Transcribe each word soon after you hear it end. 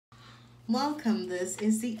Welcome. This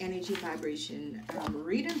is the energy vibration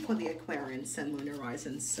reading for the Aquarian Sun, Moon,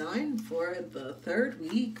 Horizon sign for the third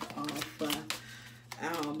week of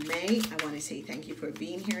May. I want to say thank you for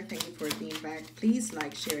being here. Thank you for being back. Please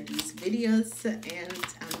like, share these videos, and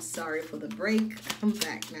I'm sorry for the break. I'm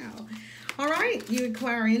back now. All right, you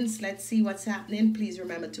Aquarians, let's see what's happening. Please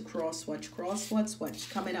remember to cross watch what's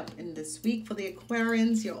coming up in this week for the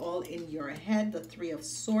Aquarians. You're all in your head. The Three of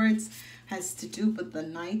Swords has to do with the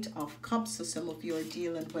Knight of Cups. So some of you are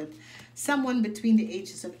dealing with someone between the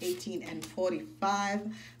ages of 18 and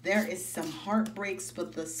 45. There is some heartbreaks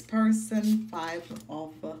with this person. Five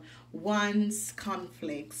of Wands.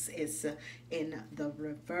 Conflicts is in the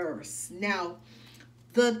reverse. Now,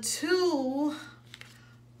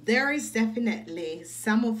 there is definitely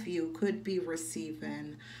some of you could be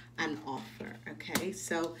receiving an offer. Okay,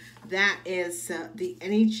 so that is the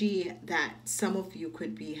energy that some of you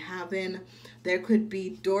could be having. There could be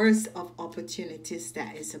doors of opportunities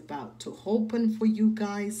that is about to open for you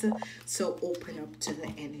guys, so open up to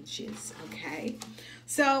the energies. Okay,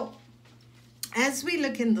 so as we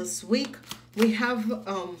look in this week, we have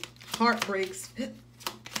heartbreaks,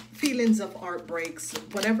 feelings of heartbreaks,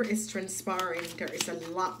 whatever is transpiring. There is a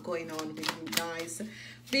lot going on with you guys.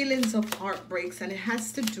 Feelings of heartbreaks, and it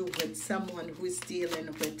has to do with someone who is dealing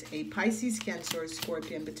with a Pisces, Cancer, or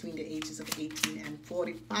Scorpion between the ages of 18 and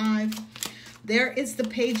 45. There is the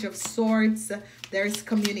Page of Swords. There is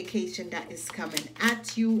communication that is coming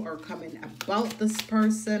at you or coming about this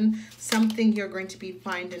person. Something you're going to be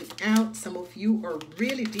finding out. Some of you are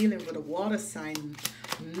really dealing with a water sign,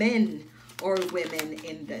 men or women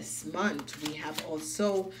in this month. We have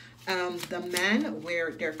also the man,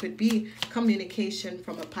 where there could be communication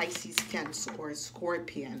from a Pisces, Cancer, or a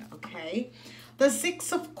Scorpion. Okay, the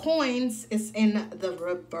Six of Coins is in the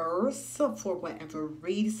reverse for whatever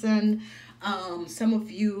reason. Some of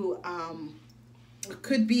you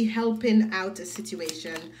could be helping out a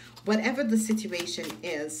situation, whatever the situation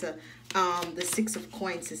is. The Six of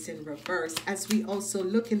Coins is in reverse. As we also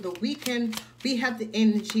look in the weekend, we have the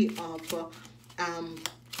energy of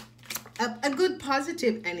a good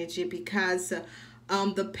positive energy, because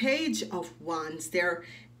the Page of Wands, there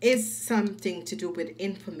is something to do with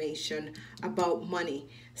information about money.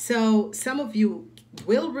 So some of you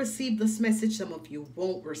will receive this message, some of you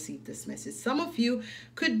won't receive this message. Some of you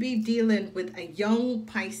could be dealing with a young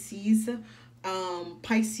Pisces,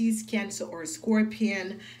 Cancer, or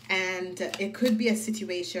Scorpion, and it could be a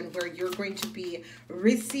situation where you're going to be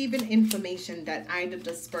receiving information that either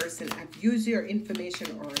this person abused your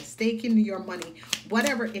information or is taking your money,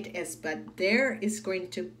 whatever it is, but there is going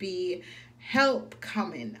to be help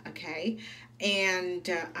coming. Okay, and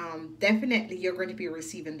definitely you're going to be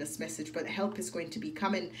receiving this message, but help is going to be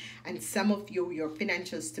coming, and some of you, your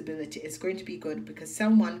financial stability is going to be good, because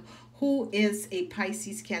someone who is a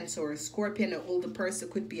Pisces, Cancer, or Scorpion, an older person,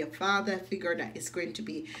 could be a father figure that is going to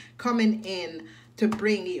be coming in to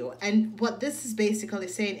bring you. And what this is basically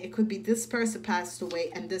saying, it could be this person passed away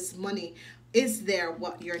and this money is there,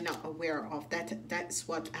 what you're not aware of. That's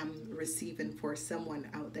what I'm receiving for someone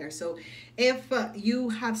out there. So if you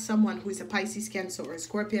have someone who is a Pisces, Cancer, or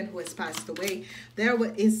Scorpion who has passed away, there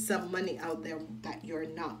is some money out there that you're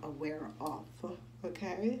not aware of.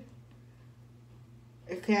 Okay,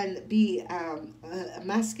 it can be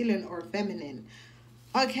masculine or feminine.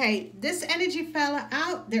 Okay, this energy fell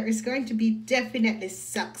out. There is going to be definitely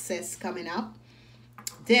success coming up.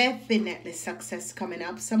 Definitely success coming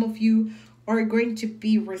up. Some of you are going to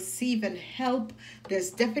be receiving help. There's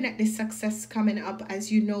definitely success coming up.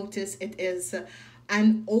 As you notice, it is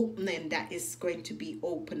an opening that is going to be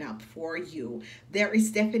open up for you. There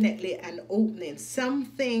is definitely an opening. Some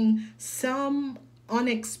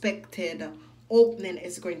unexpected opening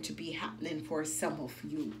is going to be happening for some of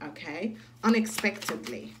you. Okay,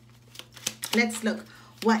 unexpectedly. Let's look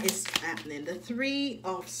what is happening. The Three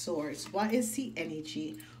of Swords. What is the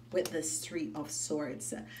energy with this Three of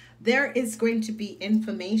Swords? There is going to be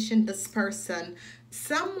information. This person,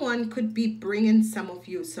 someone could be bringing some of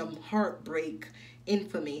you some heartbreak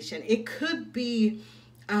information. It could be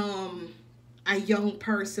a young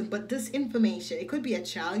person, but this information, it could be a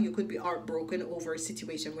child. You could be heartbroken over a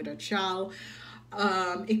situation with a child.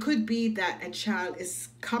 It could be that a child is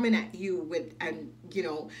coming at you with an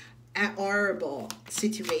a horrible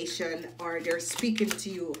situation, or they're speaking to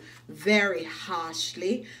you very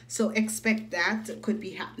harshly. So expect that could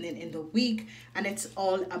be happening in the week, and it's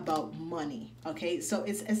all about money. Okay, so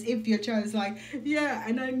it's as if your child is like, yeah,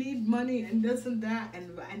 and I need money and this and that,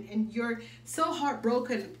 and you're so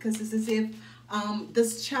heartbroken, because it's as if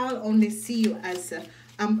this child only see you as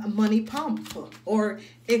a money pump, or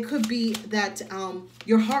it could be that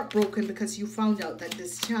you're heartbroken because you found out that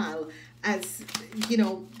this child, as you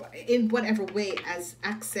know, in whatever way, has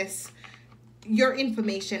access your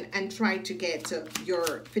information and try to get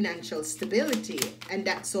your financial stability and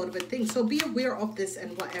that sort of a thing. So be aware of this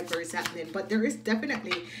and whatever is happening. But there's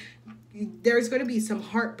going to be some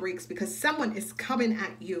heartbreaks because someone is coming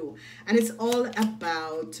at you, and it's all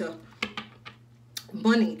about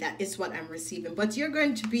money. That is what I'm receiving. But you're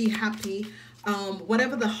going to be happy.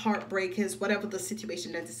 Whatever the heartbreak is, whatever the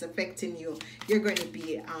situation that is affecting you, you're going to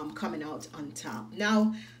be coming out on top.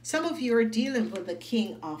 Now, some of you are dealing with the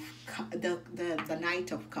king of the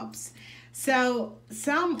Knight of Cups. So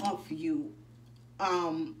some of you,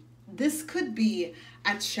 this could be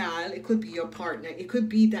a child, it could be your partner, it could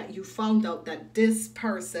be that you found out that this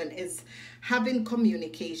person is having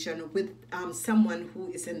communication with someone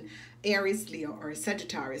who is an Aries, Leo, or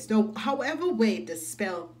Sagittarius. Now, however way this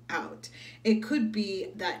spell out, it could be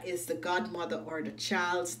that is the godmother or the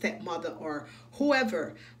child, stepmother, or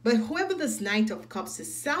whoever. But whoever this Knight of Cups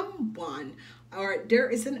is, someone, or there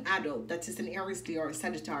is an adult that is an Aries, Leo, or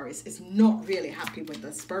Sagittarius, is not really happy with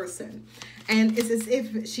this person. And it's as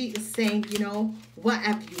if she is saying, you know, what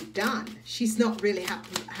have you done? She's not really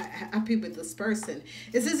happy with this person.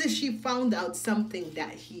 It's as if she found out something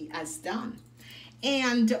that he has done.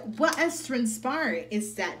 And what has transpired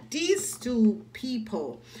is that these two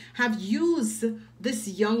people have used this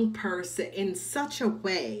young person in such a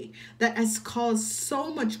way that has caused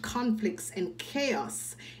so much conflicts and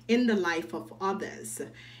chaos in the life of others.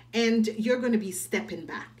 And you're going to be stepping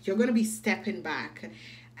back. You're going to be stepping back.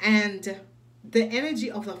 And the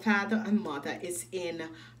energy of the father and mother is in,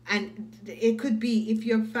 and it could be if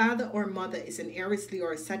your father or mother is an Aries, Leo,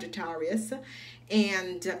 or Sagittarius,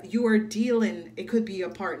 and you are dealing, it could be your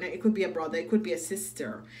partner, it could be a brother, it could be a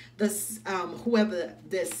sister, this whoever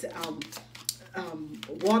this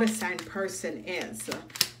water sign person is,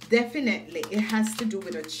 definitely it has to do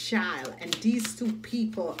with a child. And these two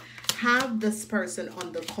people have this person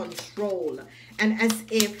under control, and as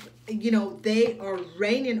if, you know, they are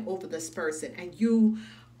reigning over this person, and you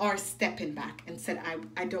are stepping back and said,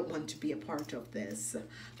 I don't want to be a part of this.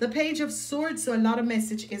 The Page of Swords, so a lot of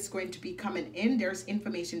message is going to be coming in. There's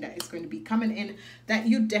information that is going to be coming in that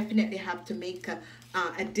you definitely have to make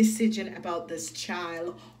a decision about this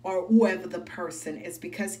child or whoever the person is,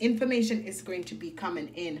 because information is going to be coming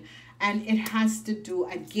in. And it has to do,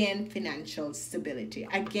 again, financial stability.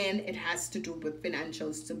 Again, it has to do with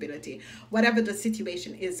financial stability. Whatever the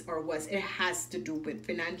situation is or was, it has to do with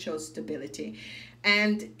financial stability.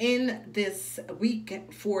 And in this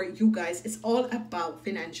week for you guys, it's all about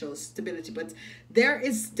financial stability. But there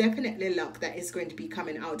is definitely luck that is going to be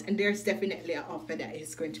coming out. And there's definitely an offer that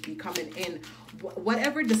is going to be coming in.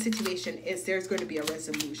 Whatever the situation is, there's going to be a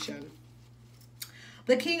resolution.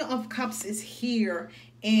 The King of Cups is here,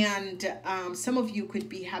 and some of you could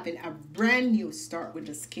be having a brand new start with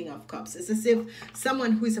this King of Cups. It's as if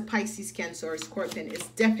someone who is a Pisces, Cancer, or Scorpion is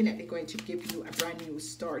definitely going to give you a brand new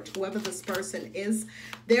start. Whoever this person is,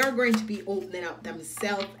 they are going to be opening up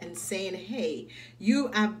themselves and saying, hey, you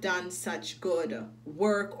have done such good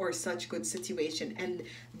work or such good situation, and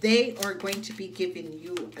they are going to be giving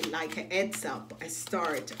you like a heads up, a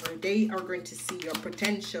start, or they are going to see your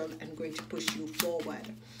potential and going to push you forward.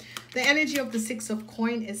 The energy of the Six of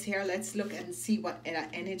Coins is here. Let's look and see what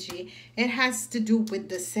energy. It has to do with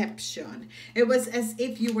deception. It was as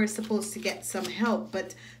if you were supposed to get some help,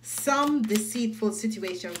 but some deceitful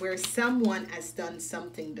situation where someone has done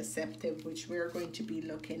something deceptive, which we're going to be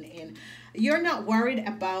looking in. You're not worried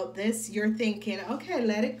about this. You're thinking, okay,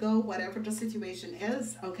 let it go. Whatever the situation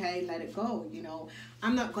is, okay, let it go. You know,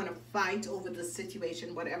 I'm not going to fight over the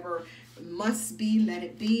situation. Whatever must be, let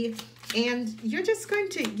it be. And you're just going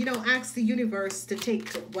to, you know, ask the universe to take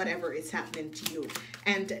whatever is happening to you.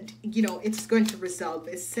 And, you know, it's going to resolve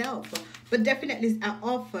itself. But definitely an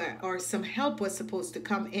offer or some help was supposed to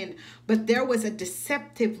come in. But there was a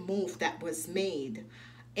deceptive move that was made.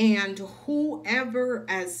 And whoever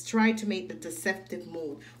has tried to make the deceptive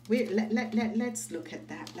move, let's look at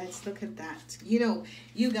that. Let's look at that. You know,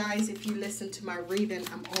 you guys, if you listen to my reading,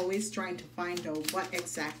 I'm always trying to find out what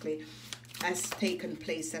exactly has taken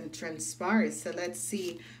place and transpired. So let's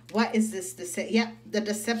see, what is this? Yeah, the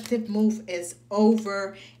deceptive move is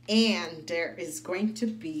over, and there is going to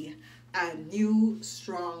be a new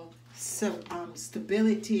strong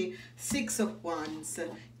stability. Six of Wands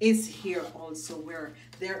is here also, where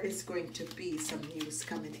there is going to be some news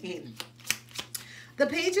coming in. The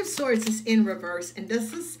Page of Swords is in reverse, and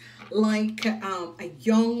this is like a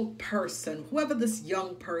young person. Whoever this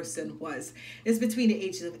young person was is between the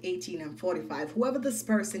ages of 18 and 45. Whoever this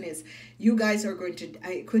person is, you guys are going to,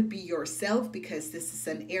 it could be yourself, because this is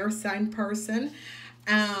an air sign person.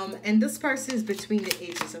 And this person is between the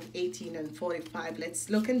ages of 18 and 45. Let's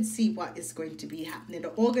look and see what is going to be happening.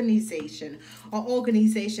 The organization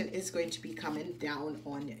is going to be coming down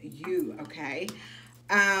on you, okay?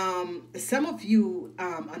 Some of you,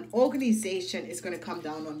 an organization is going to come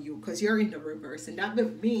down on you because you're in the reverse, and that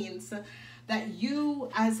means that you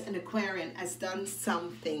as an Aquarian has done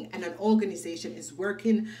something, and an organization is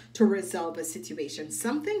working to resolve a situation,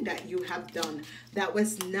 something that you have done that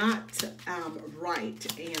was not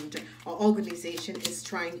right, and an organization is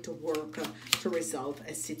trying to work to resolve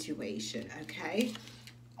a situation, okay?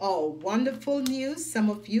 Oh, wonderful news. Some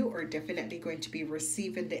of you are definitely going to be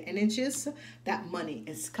receiving the energies that money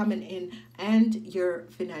is coming in, and your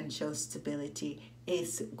financial stability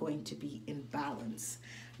is going to be in balance.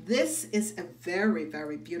 This is a very,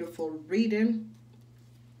 very beautiful reading.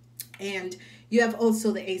 And you have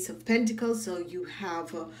also the Ace of Pentacles. So you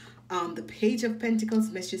have the Page of Pentacles,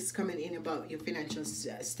 messages coming in about your financial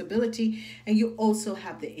stability. And you also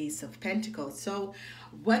have the Ace of Pentacles. So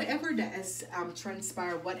whatever that has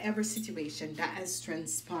transpired, whatever situation that has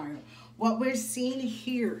transpired, what we're seeing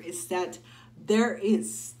here is that there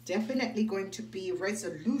is definitely going to be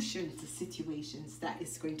resolution to situations that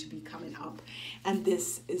is going to be coming up, and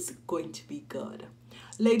this is going to be good.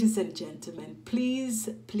 Ladies and gentlemen, please,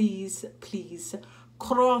 please, please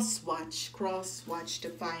cross-watch to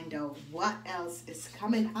find out what else is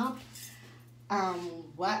coming up,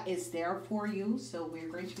 what is there for you. So we're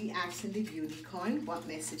going to be asking the beauty coin, what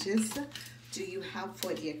messages do you have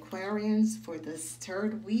for the Aquarians for this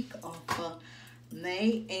third week of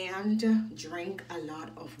May, and drink a lot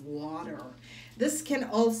of water. This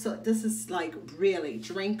is like, really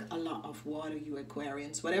drink a lot of water, you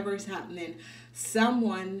Aquarians. Whatever is happening,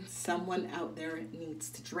 someone out there needs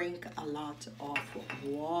to drink a lot of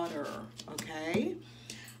water, okay?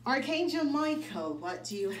 Archangel Michael, what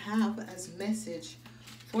do you have as message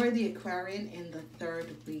for the Aquarian in the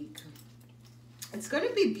third week? It's going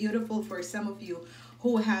to be beautiful for some of you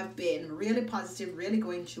who have been really positive, really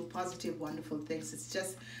going through positive, wonderful things. It's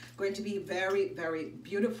just going to be very, very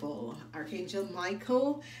beautiful. Archangel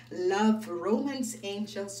Michael, love, romance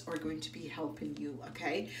angels are going to be helping you,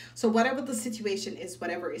 okay? So whatever the situation is,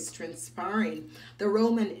 whatever is transpiring, the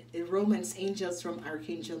romance angels from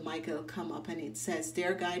Archangel Michael come up, and it says,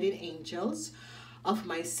 "Dear guiding angels of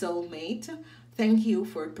my soulmate, thank you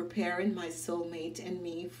for preparing my soulmate and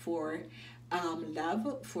me for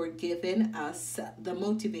love, for giving us the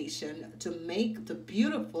motivation to make the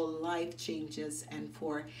beautiful life changes, and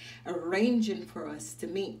for arranging for us to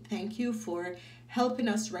meet. Thank you for helping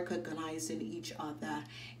us recognizing each other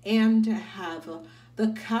and have the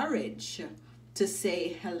courage to say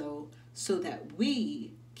hello, so that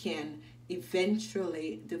we can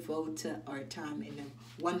eventually devote our time in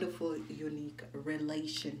a wonderful, unique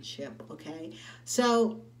relationship." Okay,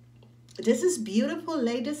 so this is beautiful,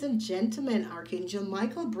 ladies and gentlemen. Archangel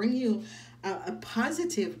Michael bring you a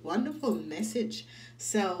positive, wonderful message.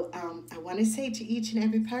 So I want to say to each and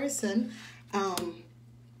every person,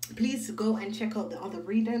 please go and check out the other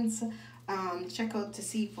readings. Check out to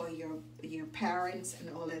see for your parents and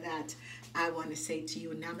all of that. I want to say to you,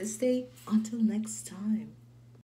 namaste, until next time.